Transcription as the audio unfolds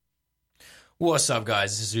What's up,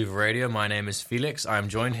 guys? This is Uva Radio. My name is Felix. I'm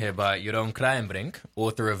joined here by Jeroen Kruijnbrink,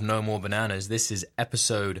 author of No More Bananas. This is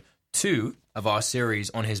episode 2 of our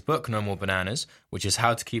series on his book, No More Bananas, which is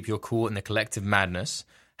how to keep your cool in the collective madness,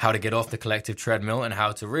 how to get off the collective treadmill, and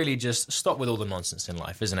how to really just stop with all the nonsense in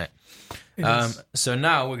life, isn't it? It is. So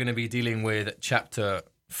now we're going to be dealing with chapter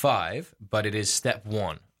 5, but it is step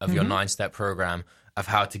 1 of your 9-step program of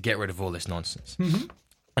how to get rid of all this nonsense.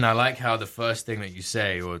 And I like how the first thing that you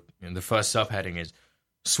say, or the first subheading is,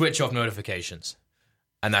 switch off notifications.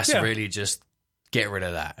 And that's really just get rid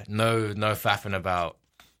of that. No faffing about.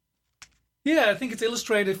 Yeah, I think it's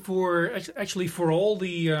illustrated for all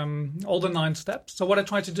the 9 steps. So what I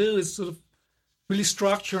try to do is sort of really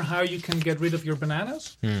structure how you can get rid of your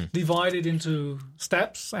bananas, divide it into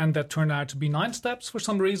steps, and that turned out to be 9 steps for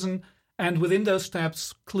some reason. And within those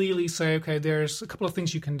steps, clearly say, okay, there's a couple of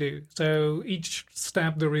things you can do. So each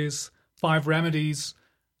step, there is 5 remedies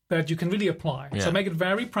that you can really apply. Yeah. So make it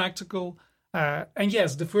very practical. And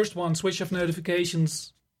yes, the first one, switch off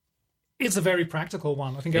notifications, it's a very practical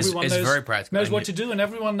one. I think everyone it's very practical. knows what to do, and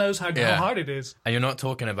everyone knows how hard it is. And you're not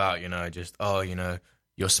talking about, your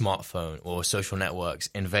smartphone or social networks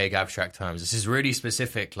in vague abstract terms. This is really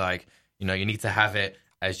specific, like, you need to have it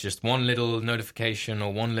as just one little notification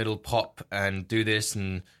or one little pop and do this,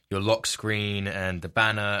 and your lock screen and the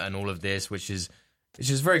banner and all of this, which is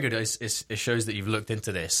very good. It shows that you've looked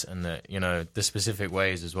into this and that, the specific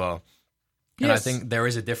ways as well. And Yes. I think there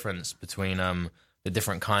is a difference between the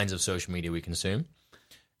different kinds of social media we consume.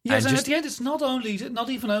 Yes, and just- at the end, it's not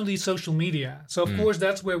even only social media. So of course,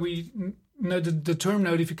 that's where we know the term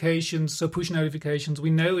notifications, so push notifications.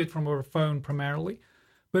 We know it from our phone primarily,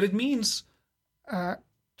 but it means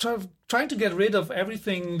trying to get rid of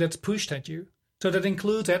everything that's pushed at you. So that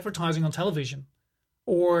includes advertising on television,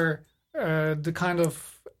 or the kind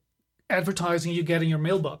of advertising you get in your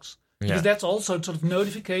mailbox, because that's also sort of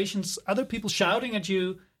notifications, other people shouting at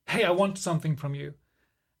you, "Hey, I want something from you,"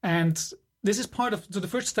 and this is part of. So the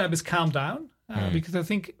first step is calm down, because I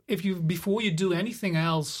think before you do anything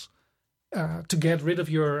else to get rid of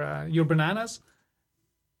your bananas,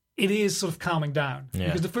 it is sort of calming down. Yeah.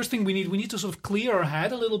 Because the first thing we need to sort of clear our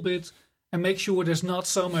head a little bit and make sure there's not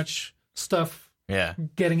so much stuff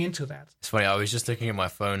getting into that. It's funny, I was just looking at my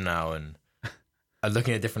phone now and I'm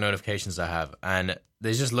looking at different notifications I have, and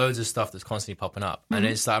there's just loads of stuff that's constantly popping up. And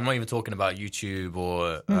it's like, I'm not even talking about YouTube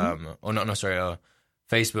or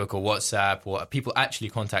Facebook or WhatsApp or people actually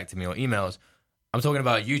contacting me or emails. I'm talking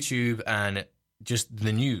about YouTube and just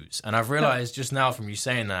the news. And I've realized just now from you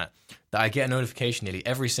saying that I get a notification nearly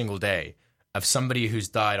every single day of somebody who's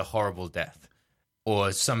died a horrible death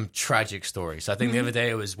or some tragic story. So I think the other day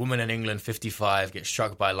it was woman in England, 55, gets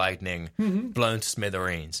struck by lightning, blown to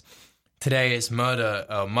smithereens. Today it's murder.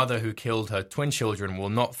 A mother who killed her twin children will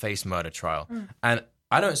not face murder trial. And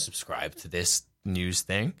I don't subscribe to this news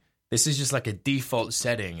thing. This is just like a default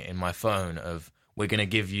setting in my phone of, we're going to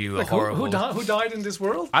give you a horrible... Who died in this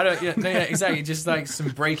world? I don't... Yeah, exactly. Just like some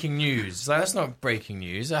breaking news. It's like, that's not breaking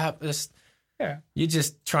news. You're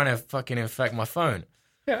just trying to fucking infect my phone.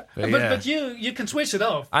 Yeah, but you can switch it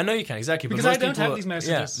off. I know you can, exactly. Because but I don't have these messages.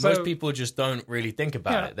 Yeah, so... most people just don't really think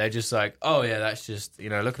about it. They're just like, oh yeah, that's just,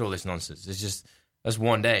 look at all this nonsense. It's just, that's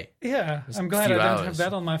one day. Yeah, It's I'm a glad few I don't hours. have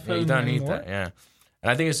that on my phone You don't anymore. need that, yeah.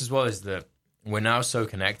 And I think this as well is that we're now so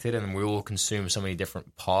connected and we all consume so many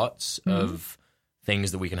different parts of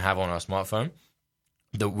things that we can have on our smartphone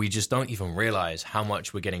that we just don't even realize how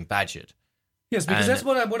much we're getting badgered. Yes, because that's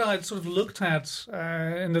what I sort of looked at,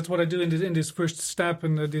 and that's what I do in this first step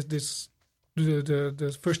and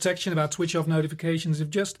the first section about switch off notifications.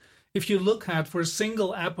 If you look at, for a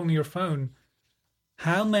single app on your phone,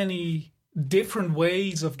 how many different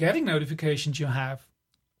ways of getting notifications you have.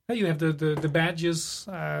 You have the badges,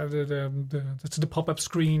 the pop-up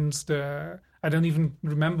screens. I don't even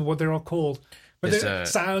remember what they're all called. But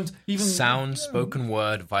sound, spoken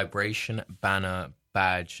word, vibration, banner,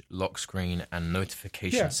 badge, lock screen, and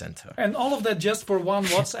notification center. And all of that just for one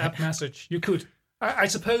WhatsApp message. You could. I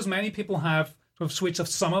suppose many people have sort of switched off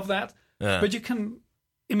some of that, but you can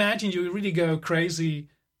imagine you really go crazy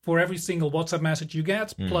for every single WhatsApp message you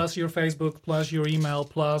get, plus your Facebook, plus your email,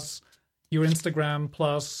 plus your Instagram,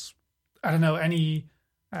 plus, I don't know, any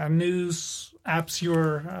news apps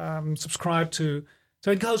you're subscribed to. So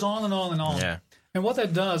it goes on and on and on. Yeah. And what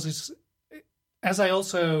that does is, as I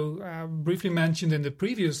also briefly mentioned in the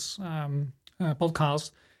previous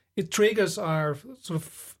podcast, it triggers our sort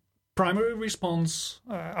of primary response,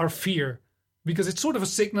 our fear, because it's sort of a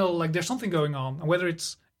signal like there's something going on. And whether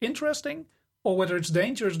it's interesting or whether it's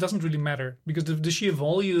dangerous doesn't really matter, because the sheer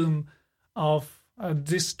volume of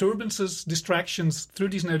disturbances, distractions through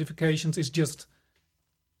these notifications is just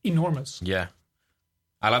enormous. Yeah.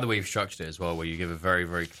 I like the way you've structured it as well, where you give a very,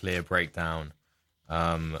 very clear breakdown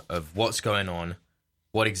of what's going on,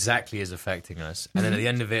 what exactly is affecting us. And then at the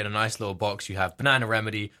end of it, in a nice little box, you have Banana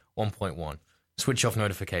Remedy 1.1. Switch off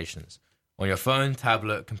notifications. On your phone,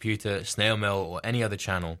 tablet, computer, snail mail, or any other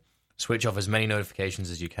channel, switch off as many notifications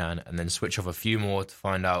as you can, and then switch off a few more to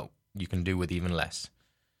find out you can do with even less.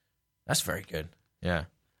 That's very good. Yeah.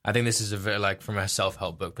 I think this is a very, like, from a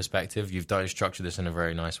self-help book perspective, you've structured this in a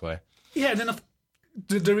very nice way. Yeah, then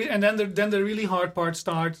then the really hard part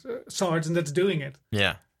starts, and that's doing it.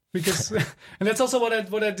 Yeah. Because, and that's also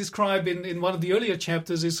what I describe in one of the earlier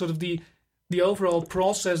chapters, is sort of the overall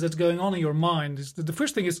process that's going on in your mind. Is the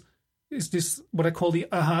first thing is this what I call the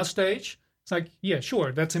aha stage. It's like, yeah,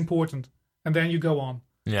 sure, that's important, and then you go on.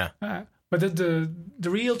 Yeah. But the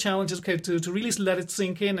real challenge is, okay, to really let it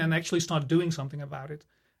sink in and actually start doing something about it.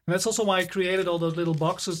 And that's also why I created all those little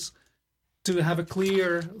boxes to have a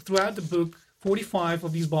clear, throughout the book, 45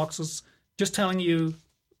 of these boxes, just telling you,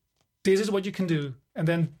 this is what you can do. And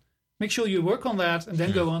then make sure you work on that and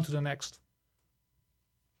then go on to the next.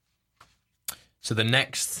 So the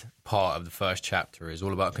next part of the first chapter is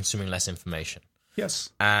all about consuming less information. Yes.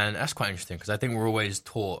 And that's quite interesting, because I think we're always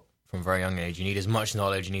taught from a very young age, you need as much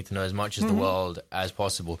knowledge, you need to know as much as the world as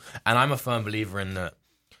possible. And I'm a firm believer in that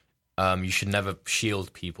you should never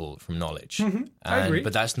shield people from knowledge. I agree.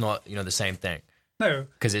 But that's not, the same thing. No.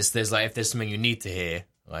 Because if there's something you need to hear,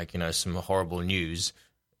 like, some horrible news,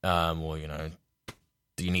 or,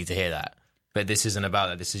 you need to hear that. But this isn't about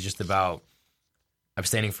that. This is just about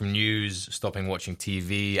abstaining from news, stopping watching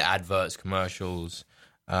TV, adverts, commercials,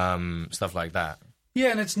 stuff like that.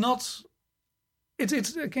 Yeah, and it's not...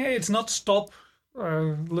 It's okay. It's not stop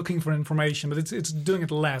looking for information, but it's doing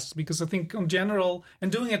it less, because I think in general,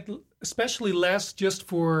 and doing it especially less just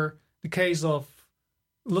for the case of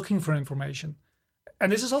looking for information.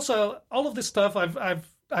 And this is also all of this stuff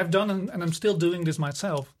I've done, and I'm still doing this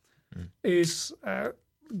myself. Is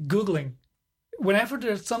Googling. Whenever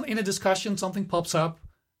there's in a discussion something pops up,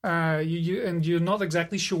 and you're not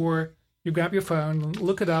exactly sure, you grab your phone,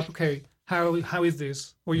 look it up. Okay. How is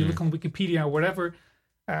this? Or you look on Wikipedia or whatever.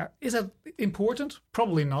 Is that important?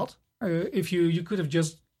 Probably not. If you could have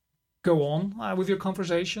just go on with your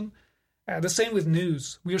conversation. The same with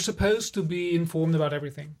news. We are supposed to be informed about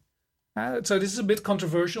everything. So this is a bit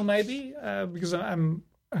controversial, maybe, because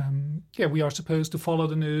we are supposed to follow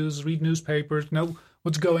the news, read newspapers, know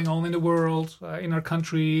what's going on in the world, in our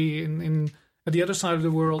country, in at the other side of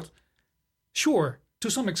the world. Sure, to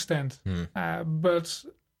some extent, but.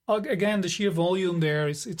 Again, the sheer volume there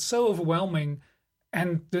it's so overwhelming,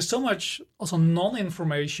 and there's so much also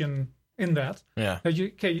non-information in that. Yeah. That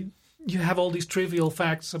you have all these trivial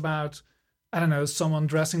facts about, I don't know, someone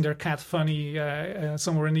dressing their cat funny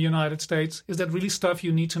somewhere in the United States. Is that really stuff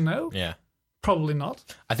you need to know? Yeah. Probably not.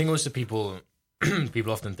 I think also people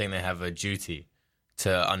often think they have a duty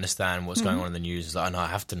to understand what's going on in the news. It's like, oh, no, I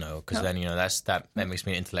have to know, because then that makes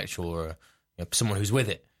me an intellectual or someone who's with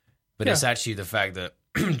it. But it's actually the fact that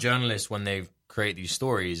journalists, when they create these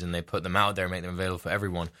stories and they put them out there and make them available for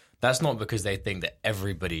everyone, that's not because they think that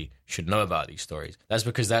everybody should know about these stories. That's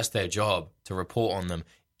because that's their job, to report on them,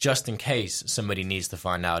 just in case somebody needs to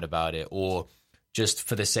find out about it, or just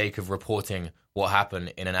for the sake of reporting what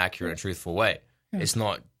happened in an accurate and truthful way. It's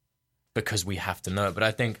not because we have to know it. But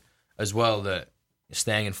I think as well that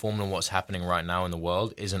staying informed on what's happening right now in the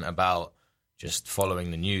world isn't about just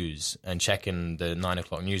following the news and checking the 9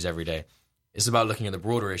 o'clock news every day. It's about looking at the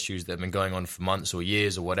broader issues that have been going on for months or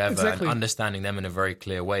years or whatever, and understanding them in a very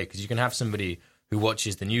clear way. Because you can have somebody who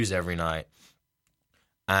watches the news every night,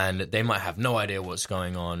 and they might have no idea what's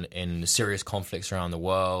going on in serious conflicts around the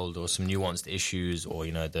world, or some nuanced issues, or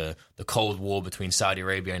the Cold War between Saudi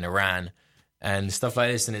Arabia and Iran, and stuff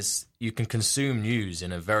like this. And you can consume news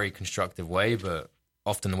in a very constructive way, but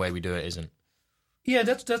often the way we do it isn't. Yeah,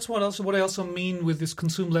 that's what I also mean with this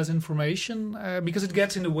consume less information, because it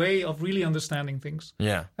gets in the way of really understanding things.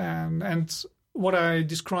 Yeah. And what I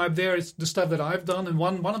described there is the stuff that I've done, and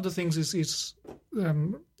one of the things is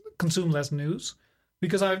consume less news,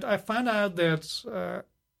 because I found out that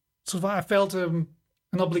I felt an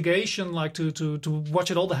obligation, like to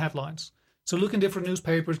watch at all the headlines. So look in different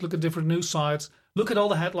newspapers, look at different news sites, look at all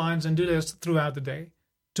the headlines, and do this throughout the day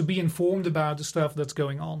to be informed about the stuff that's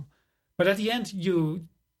going on. But at the end,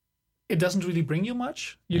 it doesn't really bring you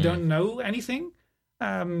much. You don't know anything,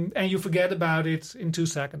 and you forget about it in 2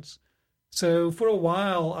 seconds. So for a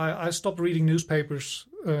while, I stopped reading newspapers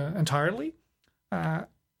entirely. And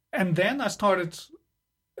then I started,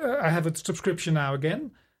 I have a subscription now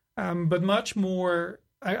again, but much more.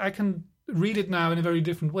 I can read it now in a very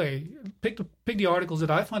different way. Pick the articles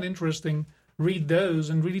that I find interesting, read those,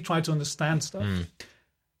 and really try to understand stuff.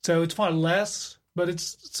 So it's far less, but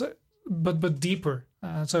it's but deeper.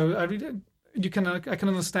 So I can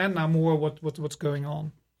understand now more what's going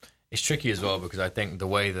on. It's tricky as well because I think the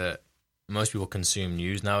way that most people consume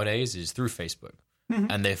news nowadays is through Facebook,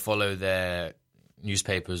 and they follow their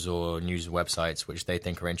newspapers or news websites which they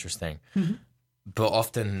think are interesting. But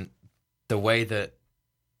often the way that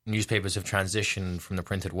newspapers have transitioned from the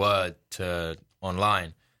printed word to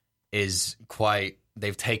online is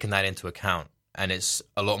they've taken that into account, and it's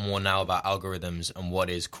a lot more now about algorithms and what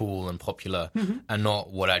is cool and popular and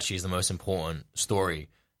not what actually is the most important story.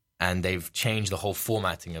 And they've changed the whole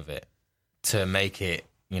formatting of it to make it,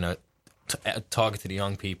 targeted to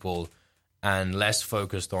young people and less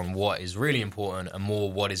focused on what is really important and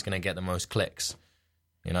more what is going to get the most clicks.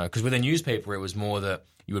 Because with a newspaper, it was more that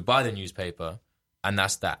you would buy the newspaper and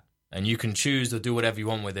that's that. And you can choose to do whatever you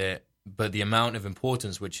want with it, but the amount of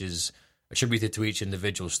importance which is attributed to each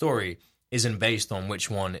individual story isn't based on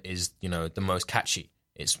which one is, the most catchy.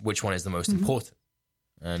 It's which one is the most important.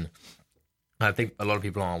 And I think a lot of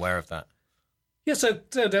people aren't aware of that. Yeah, so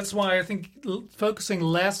that's why I think focusing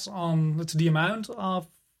less on the amount of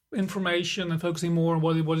information and focusing more on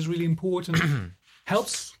what is really important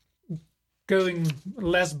helps going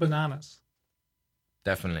less bananas.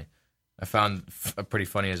 Definitely. I found pretty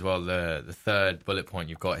funny as well. The third bullet point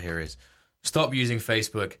you've got here is stop using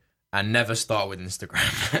Facebook and never start with Instagram.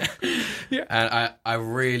 Yeah. And I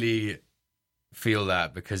really feel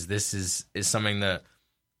that because this is something that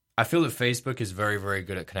I feel that Facebook is very, very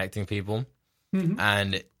good at connecting people.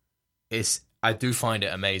 And I do find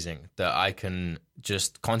it amazing that I can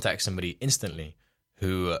just contact somebody instantly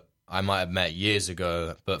who I might have met years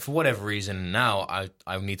ago, but for whatever reason now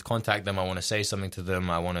I need to contact them. I want to say something to them.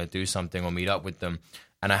 I want to do something or meet up with them.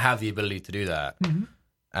 And I have the ability to do that.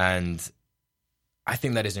 And I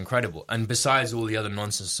think that is incredible. And besides all the other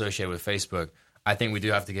nonsense associated with Facebook, I think we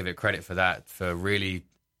do have to give it credit for that, for really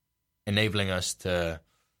enabling us to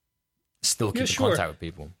still keep in contact with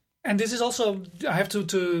people. And this is also, I have to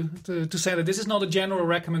say that this is not a general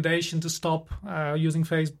recommendation to stop using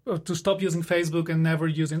Facebook and never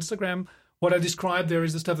use Instagram. What I described there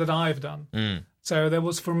is the stuff that I've done. So that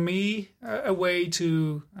was for me a way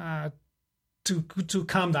to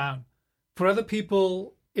calm down. For other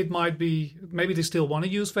people, it might be maybe they still want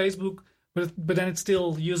to use Facebook, but then it's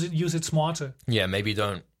still use it smarter. Yeah, maybe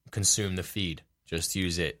don't consume the feed. Just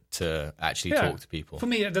use it to actually talk to people. For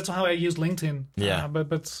me, that's how I use LinkedIn.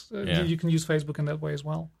 But you can use Facebook in that way as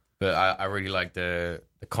well. But I really like the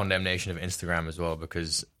condemnation of Instagram as well,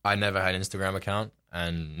 because I never had an Instagram account,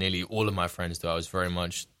 and nearly all of my friends do. I was very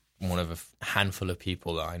much one of a handful of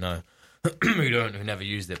people that I know who never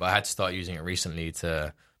used it. But I had to start using it recently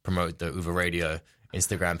to promote the Uva Radio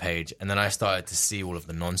Instagram page, and then I started to see all of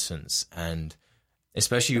the nonsense, and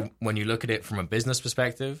especially when you look at it from a business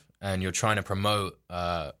perspective and you're trying to promote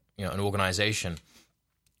an organization,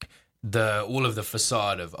 all of the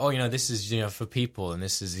facade of, this is for people and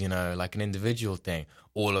this is like an individual thing,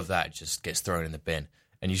 all of that just gets thrown in the bin,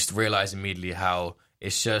 and you realize immediately how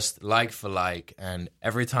it's just like for like. And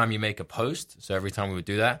every time you make a post, so every time we would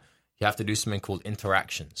do that, you have to do something called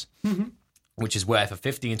interactions, which is where for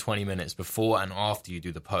 15-20 minutes before and after you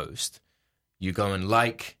do the post, you go and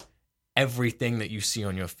like everything that you see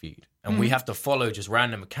on your feed. And we have to follow just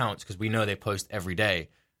random accounts because we know they post every day.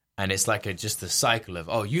 And it's like just a cycle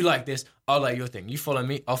of, you like this, I'll like your thing. You follow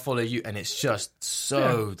me, I'll follow you. And it's just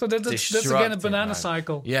so that's again a banana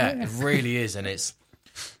cycle. Yeah, it really is. And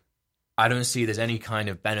I don't see there's any kind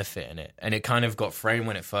of benefit in it. And it kind of got framed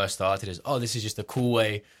when it first started as, this is just a cool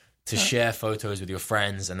way to share photos with your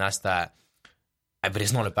friends, and that's that. But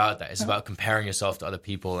it's not about that. It's about comparing yourself to other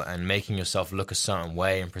people and making yourself look a certain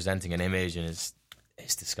way and presenting an image, and it's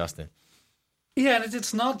disgusting. Yeah, and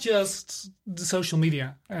it's not just the social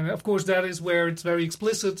media, and of course that is where it's very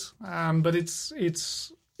explicit. But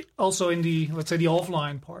it's also in the, let's say, the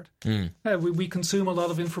offline part. We consume a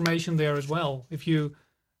lot of information there as well. If you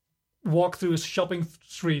walk through a shopping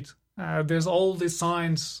street, there's all the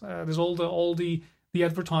signs, there's all the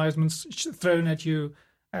advertisements thrown at you.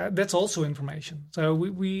 That's also information. So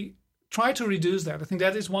we try to reduce that. I think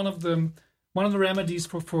that is one of the remedies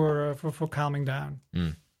for calming down.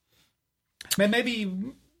 Maybe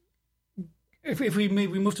if we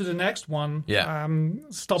move to the next one,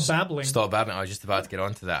 stop babbling. Stop babbling. I was just about to get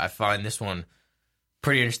onto that. I find this one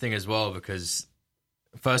pretty interesting as well because,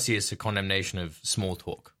 firstly, it's a condemnation of small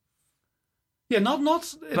talk. Yeah, not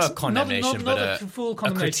condemnation, but a full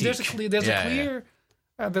condemnation.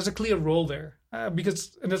 There's a clear role there.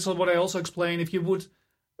 because, and that's what I also explain, if you would,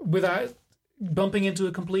 without bumping into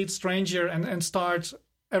a complete stranger and start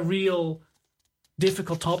a real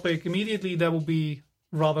difficult topic, immediately that will be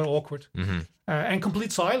rather awkward. And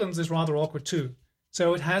complete silence is rather awkward too.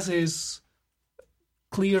 So it has its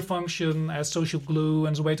clear function as social glue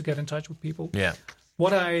and as a way to get in touch with people. Yeah.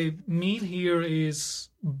 What I mean here is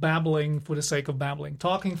babbling for the sake of babbling,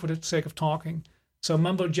 talking for the sake of talking. So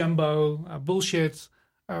mumbo jumbo, bullshit,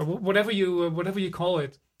 whatever you call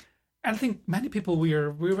it. And I think many people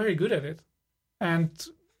we're very good at it, and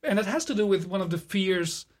it has to do with one of the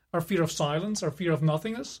fears, our fear of silence, our fear of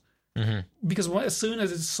nothingness. Because as soon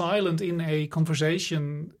as it's silent in a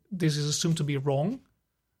conversation, this is assumed to be wrong.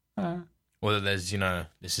 Well, there's,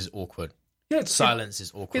 this is awkward. Yeah, silence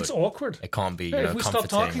is awkward. It's awkward. It can't be. If we stop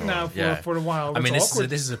talking now for a while, I mean, this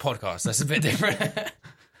is a podcast. That's a bit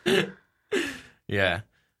different. Yeah,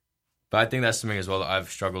 but I think that's something as well that I've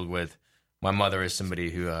struggled with. My mother is somebody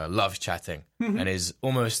who loves chatting and is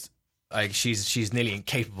almost like she's nearly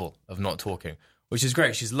incapable of not talking, which is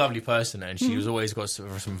great. She's a lovely person, and she's always got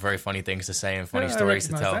some very funny things to say and funny stories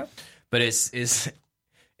to tell. But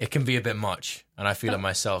it can be a bit much, and I feel it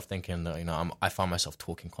myself, thinking that I find myself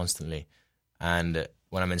talking constantly, and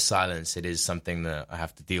when I'm in silence, it is something that I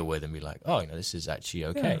have to deal with and be like, oh, this is actually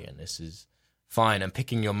okay, and this is fine, and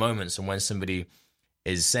picking your moments, and when somebody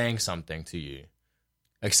is saying something to you,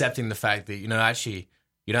 accepting the fact that actually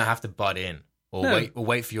you don't have to butt in or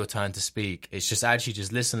wait for your turn to speak. It's just actually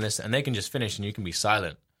just listen, and they can just finish, and you can be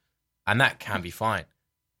silent, and that can be fine.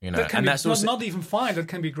 That can that's also not even fine. That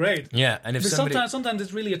can be great. Yeah, and if sometimes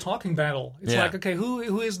it's really a talking battle. It's like, okay,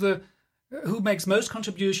 who makes most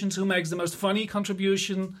contributions? Who makes the most funny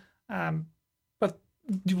contribution? But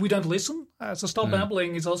we don't listen. So stop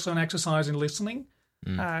babbling is also an exercise in listening,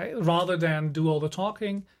 rather than do all the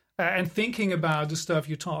talking and thinking about the stuff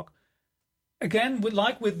you talk. Again, with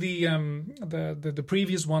the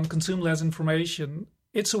previous one, consume less information.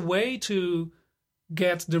 It's a way to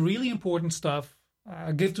get the really important stuff.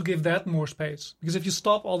 Give that more space, because if you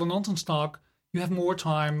stop all the nonsense talk, you have more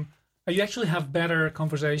time. You actually have better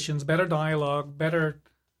conversations, better dialogue, better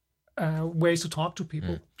ways to talk to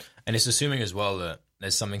people. And it's assuming as well that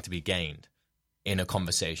there's something to be gained in a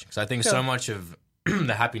conversation, because I think so much of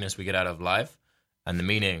the happiness we get out of life and the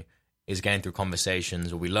meaning is gained through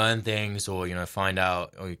conversations, or we learn things, or find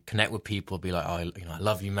out, or connect with people, be like, oh, I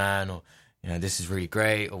love you, man, or this is really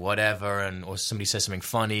great, or whatever, or somebody says something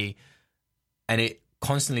funny. And it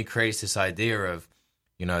constantly creates this idea of,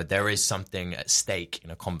 there is something at stake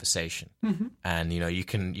in a conversation. And, you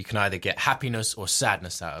can either get happiness or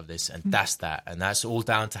sadness out of this, and that's that. And that's all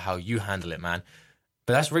down to how you handle it, man.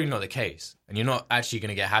 But that's really not the case. And you're not actually going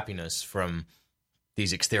to get happiness from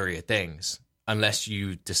these exterior things unless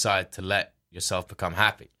you decide to let yourself become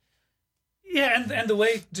happy. Yeah, and the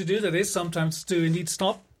way to do that is sometimes to indeed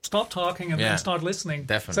stop talking and then start listening.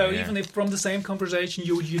 Definitely. So even if from the same conversation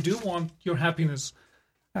you do want your happiness,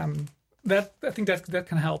 that I think that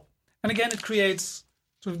can help. And again, it creates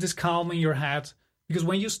sort of this calm in your head, because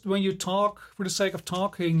when you talk for the sake of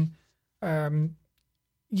talking,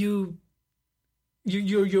 your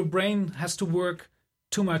brain has to work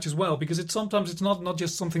too much as well, because sometimes it's not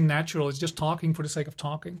just something natural. It's just talking for the sake of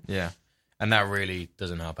talking. Yeah, and that really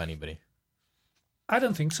doesn't help anybody. I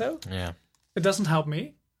don't think so. Yeah, it doesn't help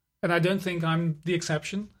me. And I don't think I'm the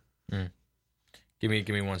exception. Give me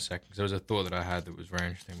 1 second, because there was a thought that I had that was very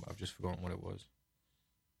interesting, but I've just forgotten what it was.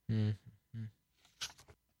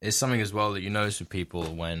 It's something as well that you notice with people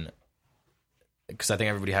because I think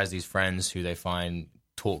everybody has these friends who they find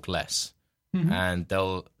talk less, and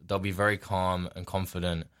they'll be very calm and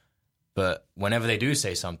confident, but whenever they do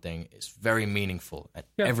say something, it's very meaningful, and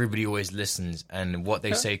everybody always listens, and what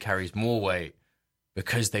they say carries more weight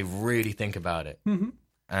because they really think about it.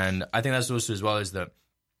 And I think that's also as well is that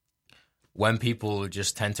when people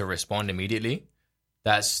just tend to respond immediately,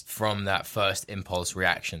 that's from that first impulse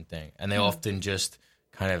reaction thing. And they often just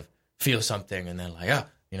kind of feel something and they're like,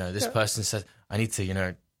 this person says, I need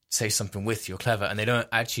to, say something with you, you're clever. And they don't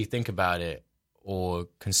actually think about it or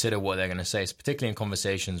consider what they're going to say, particularly in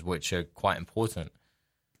conversations which are quite important.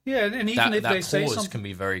 Yeah, and even if they say something, can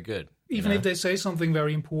be very good. Even if they say something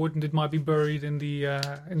very important, it might be buried in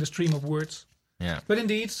the stream of words. Yeah. But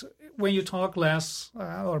indeed, when you talk less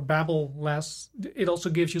or babble less, it also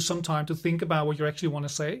gives you some time to think about what you actually want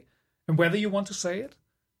to say and whether you want to say it.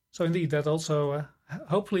 So indeed, that also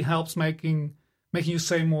hopefully helps making you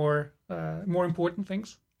say more important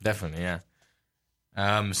things. Definitely, yeah.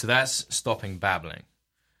 So that's stopping babbling.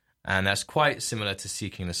 And that's quite similar to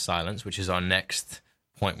seeking the silence, which is our next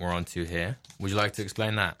point we're on to here. Would you like to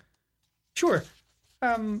explain that? Sure.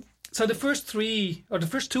 So the first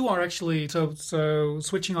two are actually so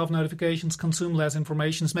switching off notifications, consume less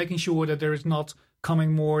information, is making sure that there is not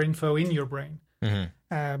coming more info in your brain.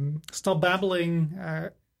 Stop babbling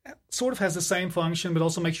sort of has the same function, but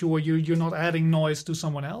also make sure you're not adding noise to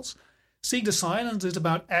someone else. Seek the silence is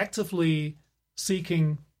about actively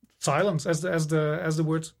seeking silence, as the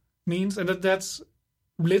word means, and that's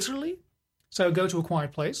literally. So go to a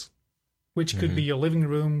quiet place, which could be your living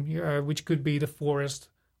room, which could be the forest,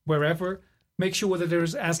 wherever. Make sure that there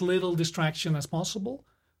is as little distraction as possible.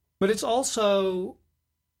 But it also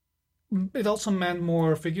meant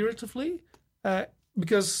more figuratively,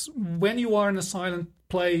 because when you are in a silent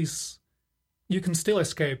place, you can still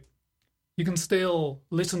escape. You can still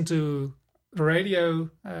listen to the radio.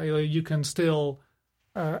 You can still,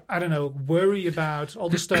 worry about all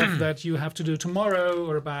the stuff that you have to do tomorrow,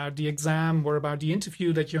 or about the exam, or about the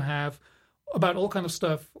interview that you have, about all kind of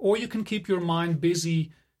stuff. Or you can keep your mind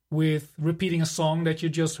busy with repeating a song that you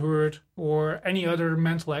just heard, or any other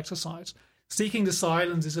mental exercise. Seeking the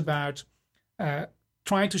silence is about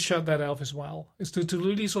trying to shut that off as well. Is to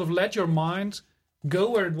really sort of let your mind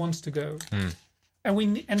go where it wants to go.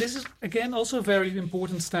 And this is, again, also a very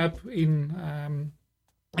important step in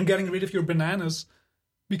getting rid of your bananas,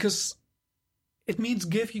 because it means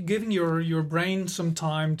giving your brain some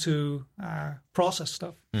time to process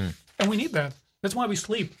stuff. And we need that. That's why we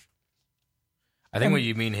sleep. I think what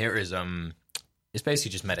you mean here is it's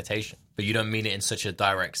basically just meditation, but you don't mean it in such a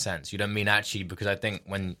direct sense. You don't mean actually, because I think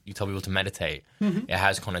when you tell people to meditate, it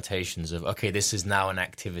has connotations of, okay, this is now an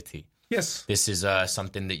activity. Yes. This is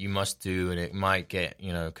something that you must do, and it might get,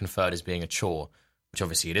 conferred as being a chore, which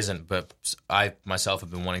obviously it isn't. But I myself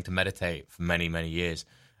have been wanting to meditate for many, many years,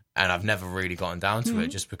 and I've never really gotten down to it,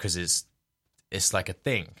 just because it's like a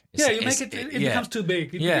thing. It becomes too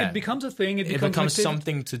big. It becomes a thing. It becomes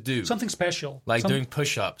something to do. Something special. Like doing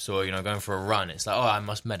push-ups or, going for a run. It's like, oh, I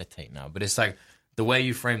must meditate now. But it's like, the way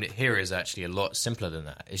you framed it here is actually a lot simpler than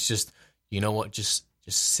that. It's just, you know what, just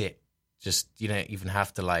sit. Just, you don't even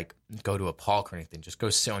have to like go to a park or anything. Just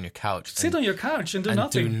go sit on your couch. Sit on your couch and do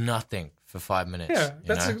nothing. Do nothing for 5 minutes. Yeah,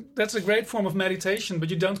 that's a great form of meditation,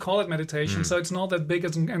 but you don't call it meditation, so it's not that big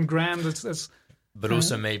and grand as but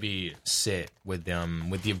also maybe sit with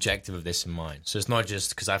the objective of this in mind. So it's not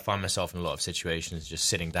just, because I find myself in a lot of situations just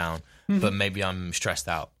sitting down, but maybe I'm stressed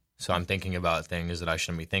out. So I'm thinking about things that I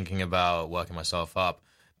shouldn't be thinking about, working myself up.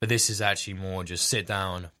 But this is actually more just sit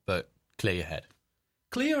down, but clear your head.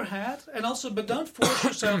 Clear your head, but don't force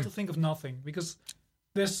yourself to think of nothing, because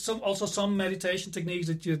there's some meditation techniques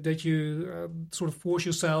that you sort of force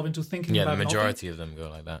yourself into thinking about. Yeah, the majority nothing, of them go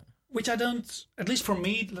like that. Which I don't, at least for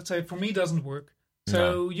me, doesn't work.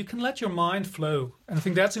 So you can let your mind flow, and I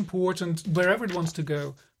think that's important wherever it wants to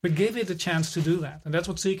go. But give it a chance to do that, and that's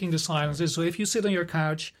what seeking the silence is. So if you sit on your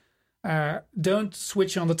couch, don't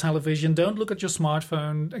switch on the television, don't look at your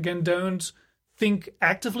smartphone. Again, don't think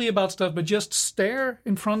actively about stuff, but just stare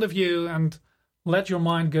in front of you and let your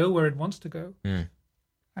mind go where it wants to go.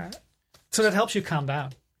 So that helps you calm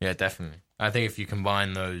down. Yeah, definitely. I think if you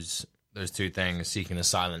combine those two things, seeking the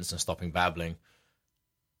silence and stopping babbling,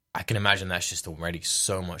 I can imagine that's just already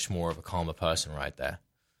so much more of a calmer person right there.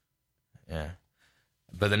 Yeah.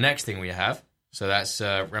 But the next thing we have, so that's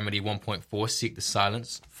remedy 1.4, seek the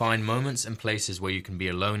silence. Find moments and places where you can be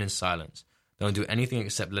alone in silence. Don't do anything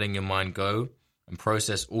except letting your mind go and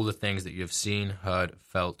process all the things that you have seen, heard,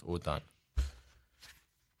 felt, or done.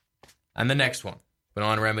 And the next one,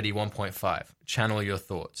 banana remedy 1.5, channel your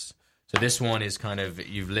thoughts. So this one is kind of,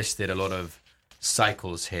 you've listed a lot of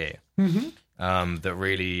cycles here that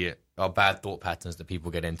really are bad thought patterns that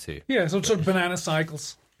people get into. Yeah, so sort of banana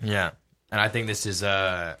cycles. Yeah, and I think this is,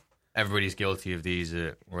 everybody's guilty of these,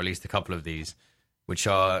 or at least a couple of these, which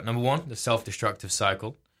are, number 1, the self-destructive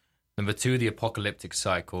cycle. Number 2, the apocalyptic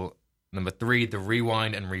cycle. Number 3, the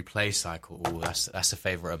rewind and replay cycle. Oh, that's a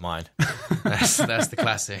favorite of mine. That's the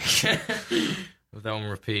classic. With that one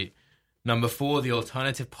repeat. Number 4, the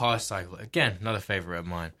alternative past cycle. Again, another favorite of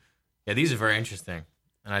mine. Yeah, these are very interesting,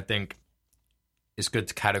 and I think it's good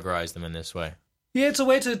to categorize them in this way. Yeah, it's a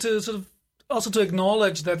way to sort of also to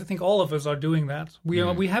acknowledge that I think all of us are doing that.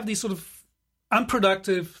 We have these sort of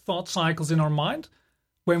unproductive thought cycles in our mind.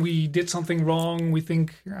 When we did something wrong, we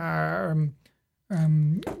think we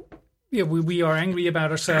are angry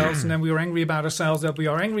about ourselves, and then we are angry about ourselves that we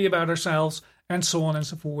are angry about ourselves, and so on and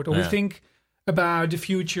so forth. Or we think about the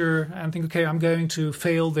future and think, okay, I'm going to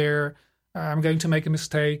fail there, I'm going to make a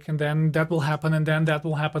mistake, and then that will happen, and then that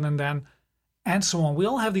will happen, and so on. We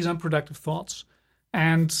all have these unproductive thoughts.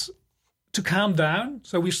 And to calm down,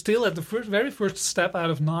 so we're still at the very first step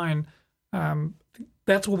out of 9,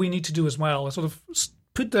 that's what we need to do as well. Sort of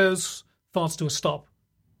put those thoughts to a stop.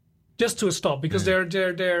 Just to a stop, because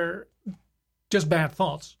they're just bad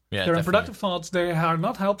thoughts. Yeah, they're definitely. unproductive thoughts. They are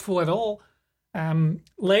not helpful at all.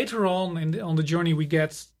 Later on on the journey, we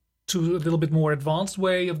get to a little bit more advanced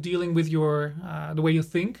way of dealing with the way you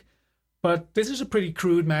think. But this is a pretty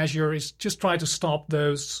crude measure. Is just try to stop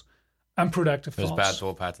those unproductive Those thoughts. bad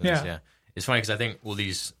thought patterns. Yeah. It's funny because I think all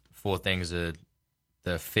these 4 things are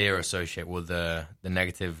the fear associated with the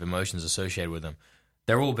negative emotions associated with them.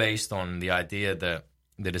 They're all based on the idea that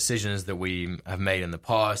the decisions that we have made in the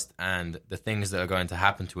past and the things that are going to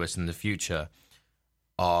happen to us in the future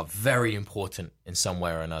are very important in some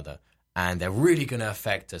way or another, and they're really going to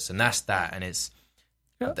affect us. And that's that. And it's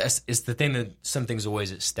the thing that something's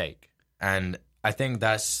always at stake. And I think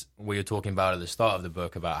that's what you're talking about at the start of the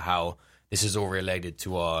book, about how this is all related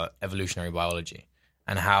to our evolutionary biology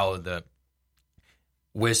and how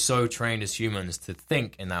we're so trained as humans to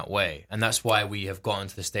think in that way. And that's why we have gotten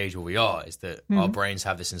to the stage where we are, is that our brains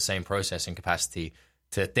have this insane processing capacity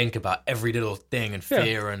to think about every little thing and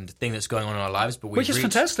fear and thing that's going on in our lives. But which is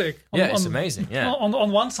fantastic. It's amazing. Yeah,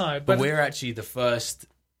 on one side, but we're actually the first,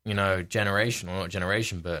 generation, or not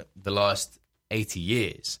generation, but the last 80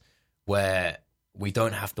 years where we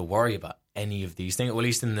don't have to worry about any of these things, or at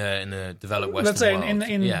least in the developed Western let's say world.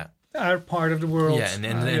 in our part of the world. Yeah, and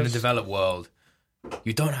in the developed world,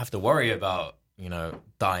 you don't have to worry about,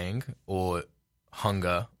 dying or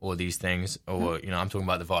hunger or these things, or, I'm talking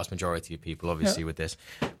about the vast majority of people, obviously, with this.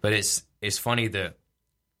 But it's funny that,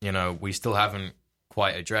 we still haven't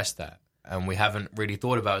quite addressed that. And we haven't really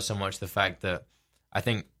thought about so much the fact that I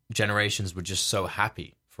think generations were just so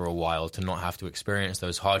happy for a while to not have to experience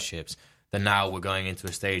those hardships, that now we're going into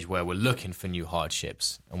a stage where we're looking for new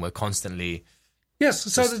hardships and we're constantly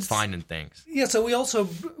finding things. Yeah, so we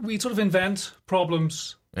sort of invent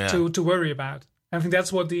problems to worry about. I think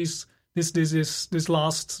that's what this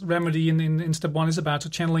last remedy in step 1 is about. So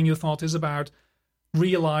channeling your thought is about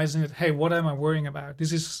realizing that, hey, what am I worrying about?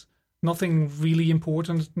 This is nothing really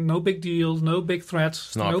important, no big deal, no big threat,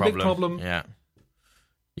 no big problem. Yeah,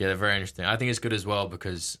 they're very interesting. I think it's good as well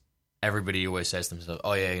because everybody always says to themselves,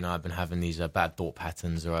 oh yeah, I've been having these bad thought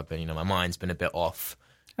patterns, or I've been, my mind's been a bit off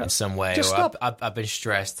in some way, just or stop. I've been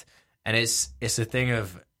stressed. And it's a thing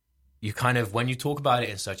of, you kind of, when you talk about it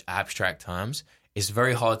in such abstract terms, it's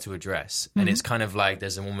very hard to address. And it's kind of like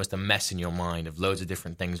there's almost a mess in your mind of loads of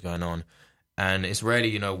different things going on. And it's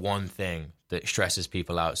rarely, one thing that stresses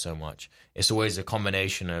people out so much. It's always a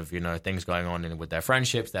combination of, things going on with their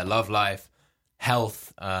friendships, their love life,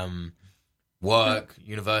 health, work,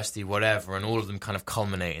 university, whatever, and all of them kind of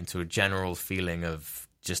culminate into a general feeling of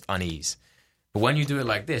just unease. But when you do it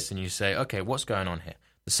like this and you say, okay, what's going on here?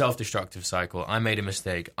 The self-destructive cycle, I made a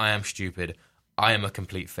mistake, I am stupid, I am a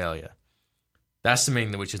complete failure. That's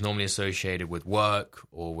something which is normally associated with work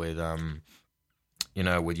or with,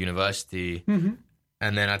 with university. Mm-hmm.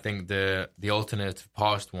 And then I think the alternative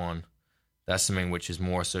past one, that's something which is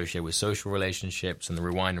more associated with social relationships and the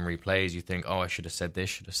rewind and replays. You think, oh, I should have said this,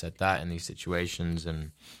 should have said that in these situations.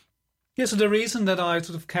 And yeah, so the reason that I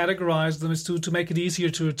sort of categorize them is to make it easier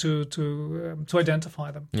to identify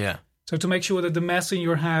them. Yeah. So to make sure that the mess in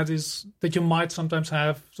your head is that you might sometimes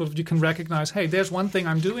have, sort of you can recognize, hey, there's one thing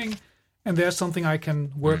I'm doing and there's something I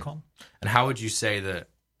can work on. And how would you say that,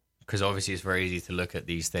 because obviously it's very easy to look at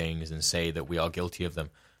these things and say that we are guilty of them.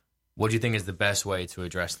 What do you think is the best way to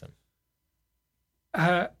address them?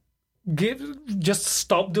 Just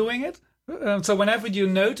stop doing it. So whenever you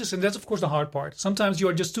notice, and that's of course the hard part, sometimes you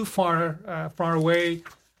are just too far away,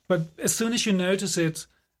 but as soon as you notice it,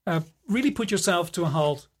 really put yourself to a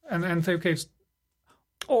halt and say, okay,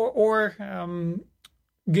 or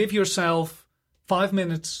give yourself 5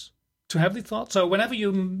 minutes to have the thought. So whenever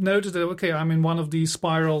you notice that, okay, I'm in one of these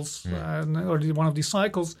spirals or one of these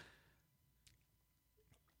cycles,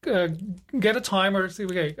 get a timer. Say,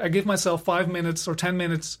 okay, I give myself 5 minutes or 10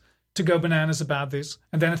 minutes to go bananas about this,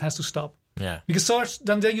 and then it has to stop. Yeah, because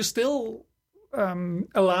then you still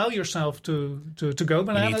allow yourself to go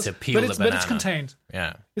bananas, you need to peel the banana. But it's contained.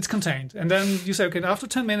 Yeah, it's contained, and then you say, okay, after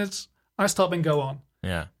 10 minutes, I stop and go on.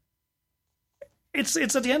 Yeah, it's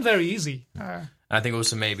at the end very easy. I think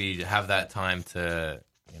also maybe have that time to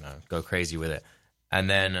go crazy with it, and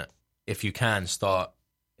then if you can start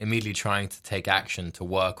immediately trying to take action to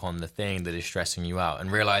work on the thing that is stressing you out, and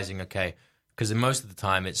realizing, okay, because most of the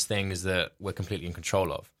time it's things that we're completely in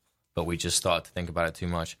control of, but we just start to think about it too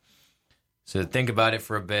much. So think about it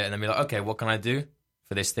for a bit and then be like, okay, what can I do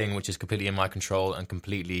for this thing which is completely in my control and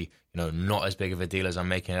completely, not as big of a deal as I'm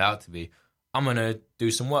making it out to be? I'm going to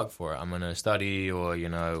do some work for it. I'm going to study or,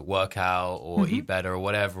 work out or eat better or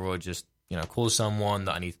whatever, or just, call someone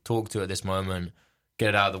that I need to talk to at this moment, get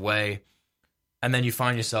it out of the way, and then you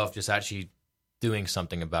find yourself just actually doing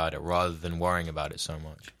something about it rather than worrying about it so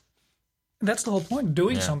much. That's the whole point,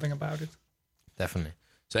 doing something about it. Definitely.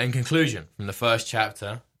 So in conclusion, from the first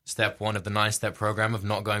chapter, step 1 of the 9-step program of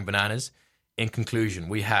not going bananas, in conclusion,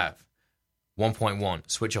 we have 1.1,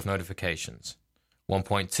 switch off notifications.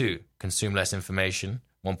 1.2, consume less information.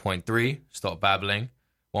 1.3, stop babbling.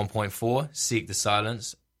 1.4, seek the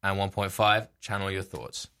silence. And 1.5, channel your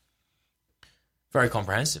thoughts. Very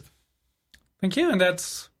comprehensive. Thank you. And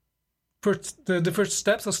that's for the first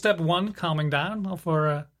step. So step 1, calming down of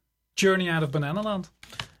our journey out of Banana Land.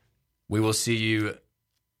 We will see you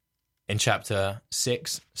in chapter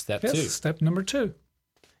 6, step 2. Step number 2.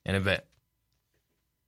 In a bit.